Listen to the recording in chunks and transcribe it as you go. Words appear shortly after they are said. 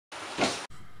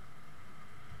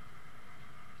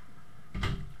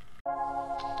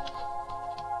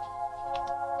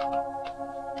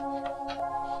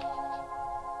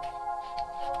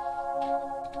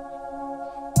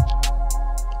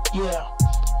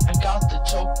I got the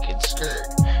token skirt.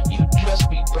 You just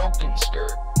be broken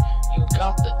skirt. You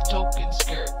got the token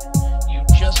skirt. You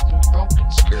just be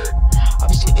broken skirt.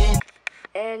 Obviously then.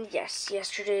 And yes,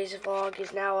 yesterday's vlog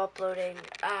is now uploading.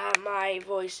 My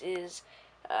voice is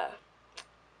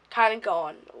kind of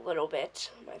gone a little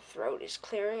bit. My throat is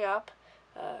clearing up.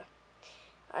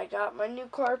 I got my new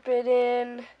carpet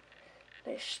in.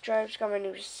 The stripes, got my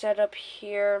new setup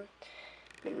here.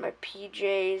 I'm in my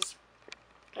PJs.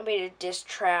 I made a diss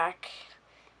track.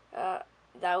 That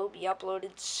will be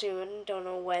uploaded soon. Don't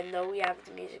know when though. We have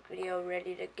the music video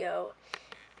ready to go.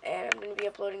 And I'm going to be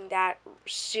uploading that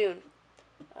soon.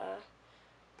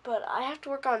 But I have to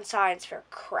work on science fair.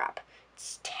 Crap.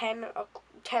 It's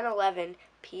 10:11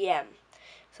 p.m.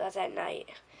 So that's at night.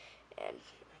 And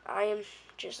I am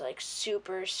just like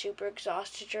super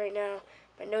exhausted right now.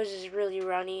 My nose is really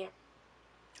runny.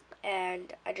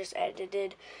 And I just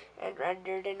edited and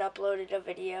rendered and uploaded a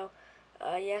video.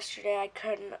 Yesterday I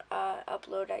couldn't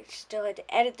upload. I still had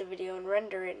to edit the video and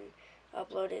render it and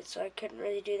upload it. So I couldn't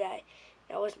really do that.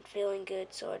 I wasn't feeling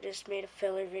good. So I just made a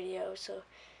filler video. So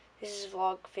this is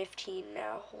vlog 15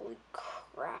 now. Holy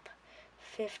crap.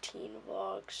 15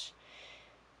 vlogs.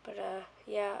 But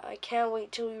yeah, I can't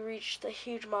wait till we reach the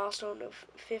huge milestone of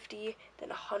 50, then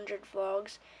 100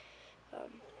 vlogs.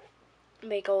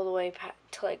 Make all the way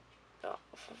to like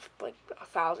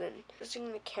 1,000.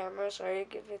 Using the camera, sorry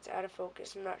if it's out of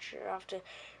focus. I'm not sure. I have to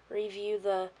review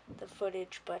the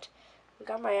footage, but I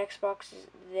got my Xbox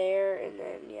there, and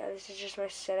then yeah, this is just my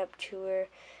setup tour.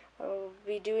 I'll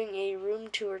be doing a room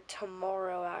tour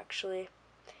tomorrow actually,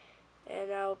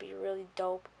 and that'll be really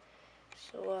dope.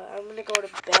 So I'm gonna go to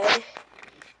bed,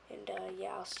 and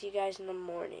yeah, I'll see you guys in the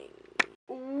morning.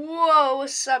 Whoa,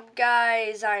 what's up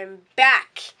guys? I'm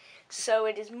back. So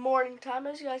it is morning time.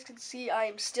 As you guys can see, I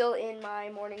am still in my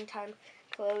morning time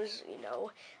clothes. You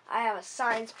know, I have a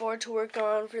science board to work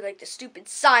on for like the stupid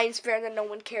science fair that no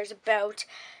one cares about,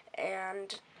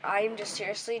 and I am just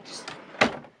seriously just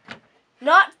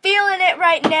not feeling it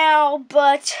right now.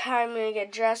 But I'm gonna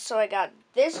get dressed. So I got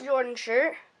this Jordan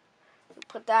shirt.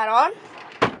 Put that on.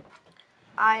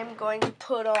 I'm going to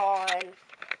put on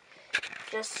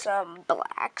just some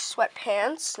black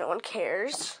sweatpants. No one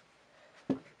cares.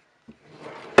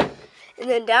 And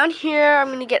then down here, I'm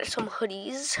going to get some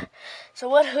hoodies. So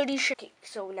what hoodies should...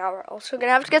 So now we're also going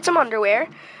to have to get some underwear,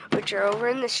 which are over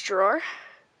in this drawer.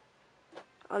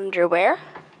 Underwear.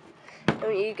 Then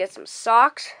we need to get some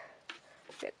socks.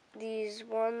 Get these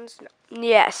ones. No.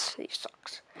 Yes, these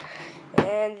socks.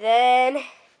 And then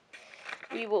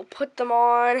we will put them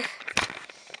on.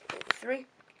 3,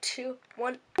 2,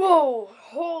 1. Whoa!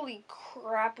 Holy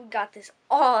crap! We got this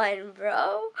on,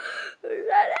 bro.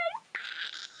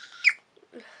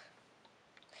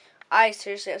 I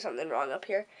seriously have something wrong up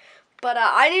here. But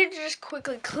I need to just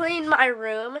quickly clean my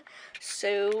room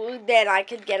so then I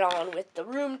could get on with the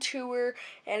room tour.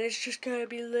 And it's just going to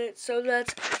be lit. So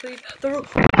let's clean the room.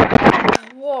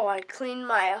 Whoa, I cleaned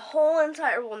my whole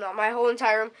entire, well, not my whole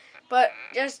entire room, but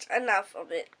just enough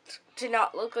of it to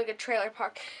not look like a trailer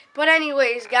park. But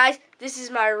anyways, guys, this is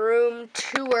my room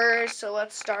tour. So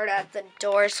let's start at the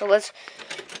door. So let's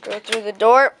go through the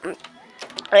door.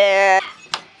 And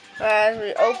as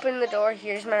we open the door,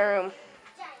 here's my room.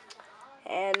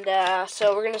 And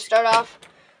so we're going to start off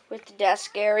with the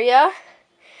desk area.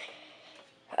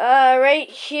 Right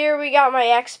here we got my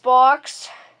Xbox.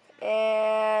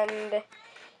 And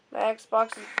my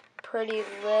Xbox is pretty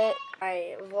lit.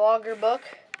 My vlogger book.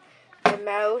 My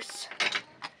mouse.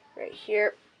 Right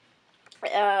here.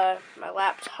 My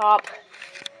laptop.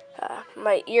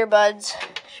 My earbuds.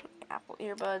 Apple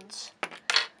earbuds.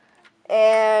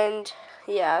 And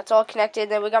yeah, it's all connected.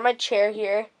 Then we got my chair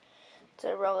here. It's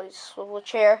a really swivel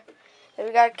chair. Then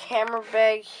we got a camera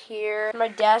bag here. My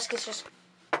desk is just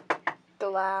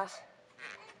glass.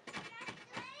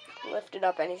 Lift it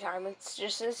up anytime. It's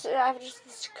just this. I have just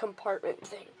this compartment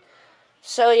thing.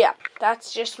 So yeah,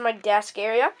 that's just my desk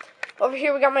area. Over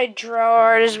here we got my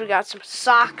drawers. We got some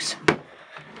socks,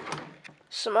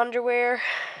 some underwear,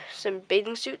 some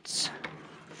bathing suits,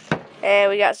 and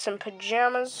we got some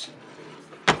pajamas.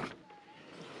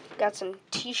 Got some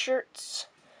t-shirts.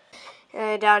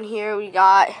 And down here we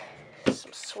got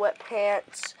some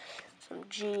sweatpants, some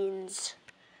jeans,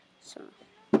 some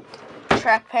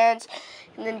track pants.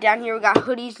 And then down here we got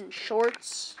hoodies and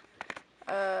shorts.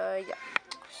 Yeah.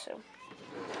 So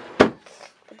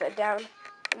put that down.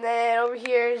 And then over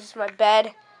here is my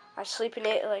bed. I sleep in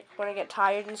it like when I get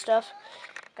tired and stuff.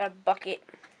 Got a bucket.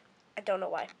 I don't know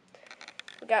why.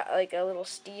 We got like a little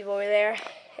Steve over there.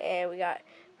 And we got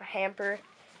a hamper.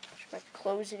 My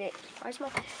clothes in it. Why is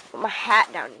my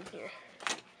hat down in here?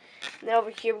 And then over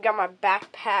here we got my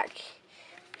backpack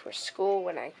for school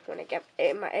when I get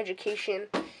my education.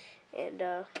 And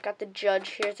got the Judge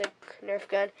here. It's a Nerf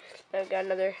gun. I've got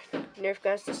another Nerf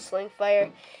gun. It's the Sling Fire.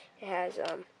 It has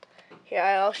here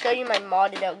I'll show you my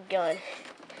modded out gun.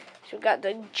 So we got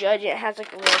the Judge. It has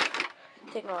like a little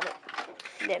thing on it.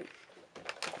 And then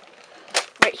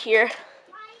right here,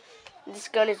 this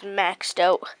gun is maxed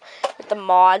out with the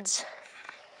mods.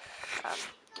 1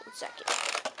 second.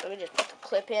 Let me just put the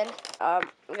clip in.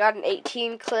 We got an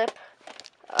 18 clip.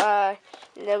 And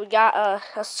then we got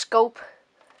a scope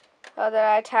that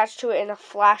I attached to it and a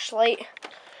flashlight.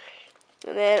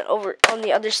 And then over on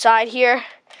the other side here,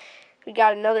 we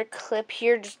got another clip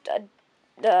here, just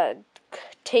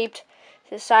taped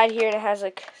to the side here, and it has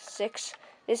like 6.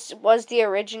 This was the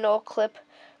original clip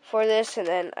for this, and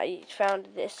then I found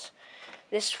this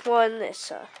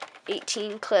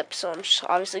 18 clip, so I'm just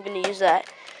obviously going to use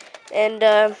that. And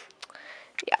yeah,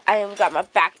 I got my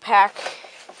backpack,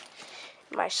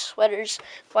 my sweaters.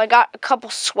 Well, I got a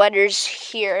couple sweaters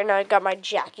here, and I got my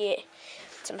jacket,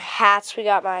 some hats. We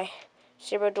got my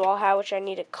Zero Dual hat, which I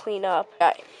need to clean up.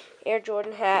 Got Air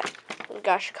Jordan hat. We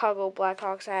got Chicago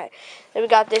Blackhawks hat. Then we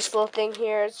got this little thing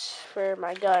here. It's for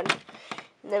my gun.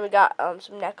 And then we got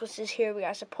some necklaces here. We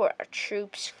got support our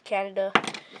troops, Canada.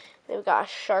 Then we got a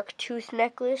shark tooth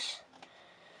necklace.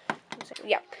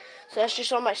 Yeah, so that's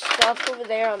just all my stuff over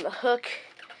there on the hook.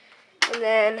 And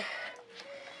then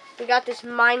we got this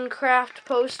Minecraft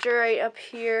poster right up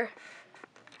here.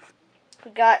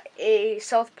 We got a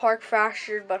South Park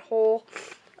Fractured But Whole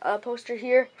poster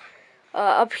here.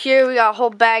 Up here we got a whole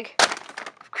bag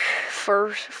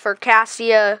for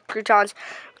Cassia croutons.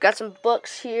 We got some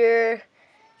books here.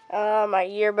 My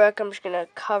yearbook. I'm just gonna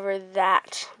cover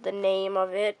that, the name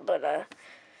of it, but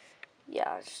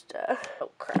yeah, just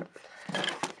oh crap.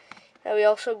 And we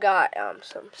also got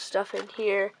some stuff in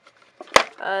here.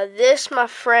 This my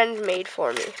friend made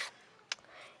for me.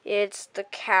 It's the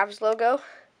Cavs logo.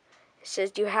 It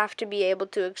says, "You have to be able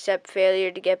to accept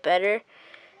failure to get better."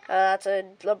 That's a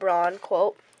LeBron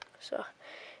quote. So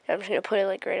I'm just gonna put it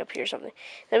like right up here or something.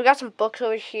 Then we got some books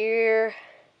over here,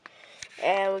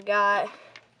 and we got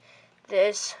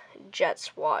this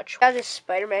Jets watch. We got this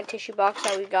Spider-Man tissue box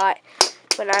that we got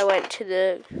when I went to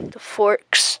the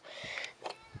Forks.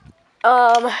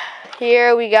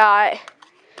 Here we got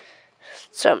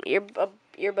some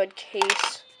earbud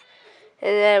case.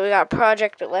 And then we got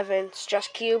Project 11 stress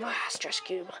cube.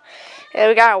 And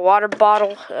we got a water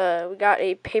bottle. We got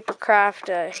a paper craft.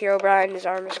 Hero Brian, his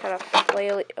arm is kind of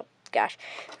flailing. Oh, gosh.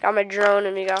 Got my drone,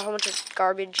 and we got a whole bunch of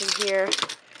garbage in here.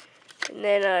 And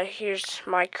then here's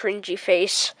my cringy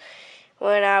face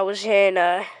when I was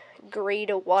in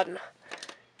grade 1.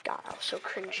 God, I was so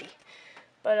cringy.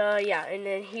 But yeah, and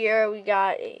then here we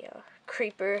got a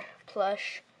creeper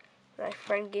plush. My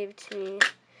friend gave it to me.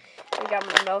 We got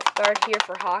my mouth guard here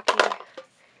for hockey.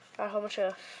 Got a whole bunch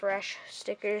of fresh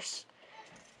stickers.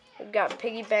 We've got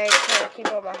piggy bank to keep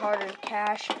all my hard-earned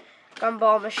cash.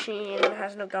 Gumball machine,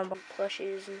 has no gumball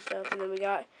plushes and stuff. And then we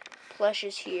got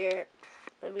plushes here.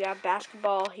 And we got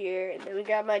basketball here. And then we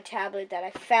got my tablet that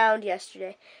I found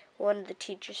yesterday. One of the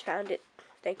teachers found it.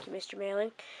 Thank you, Mr.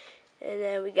 Mailing. And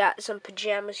then we got some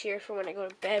pajamas here for when I go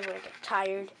to bed, when I get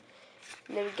tired.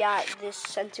 And then we got this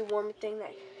scented warmer thing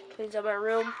that cleans up my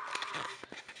room.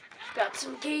 Got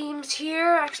some games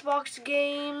here, Xbox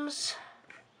games.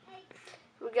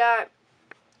 We got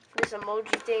this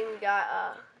emoji thing. We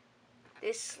got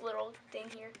this little thing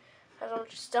here. Has a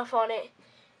bunch of stuff on it.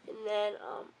 And then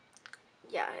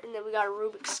yeah, and then we got a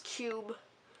Rubik's Cube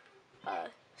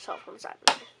cell phone side.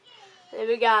 And then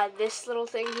we got this little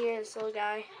thing here, this little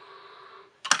guy.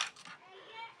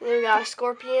 And then we got a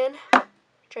scorpion,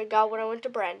 which I got when I went to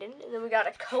Brandon. And then we got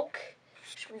a Coke,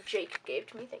 which Jake gave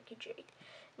to me. Thank you, Jake.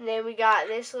 And then we got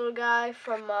this little guy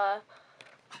from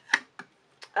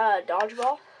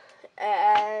Dodgeball.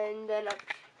 And then up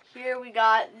here we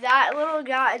got that little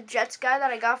guy, Jets guy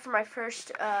that I got for my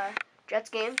first Jets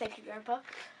game. Thank you, Grandpa.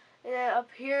 And then up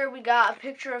here we got a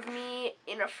picture of me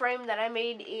in a frame that I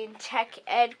made in tech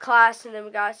ed class. And then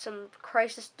we got some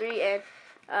Crisis 3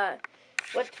 and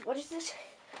what is this?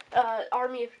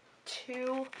 Army of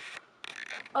 2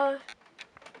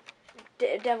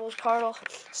 Devil's Cardinal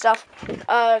stuff.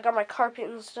 Got my carpet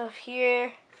and stuff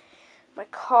here. My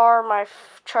car, my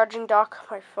charging dock,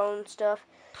 my phone stuff.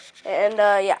 And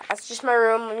yeah, that's just my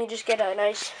room. Let me just get a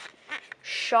nice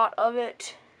shot of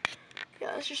it.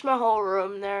 Yeah, that's just my whole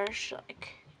room there. It's like,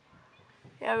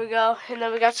 there we go. And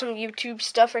then we got some YouTube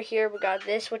stuff right here. We got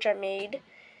this, which I made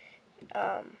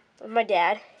with my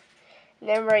dad. And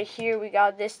then right here we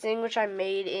got this thing, which I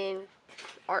made in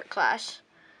art class.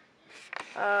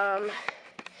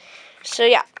 So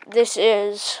yeah, this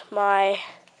is my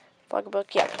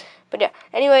book. Yeah. But yeah,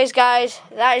 anyways, guys,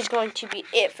 that is going to be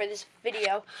it for this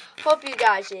video. Hope you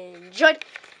guys enjoyed.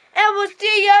 And we'll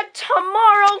see ya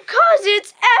tomorrow, cause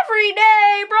it's every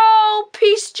day, bro.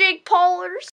 Peace, Jake Paulers.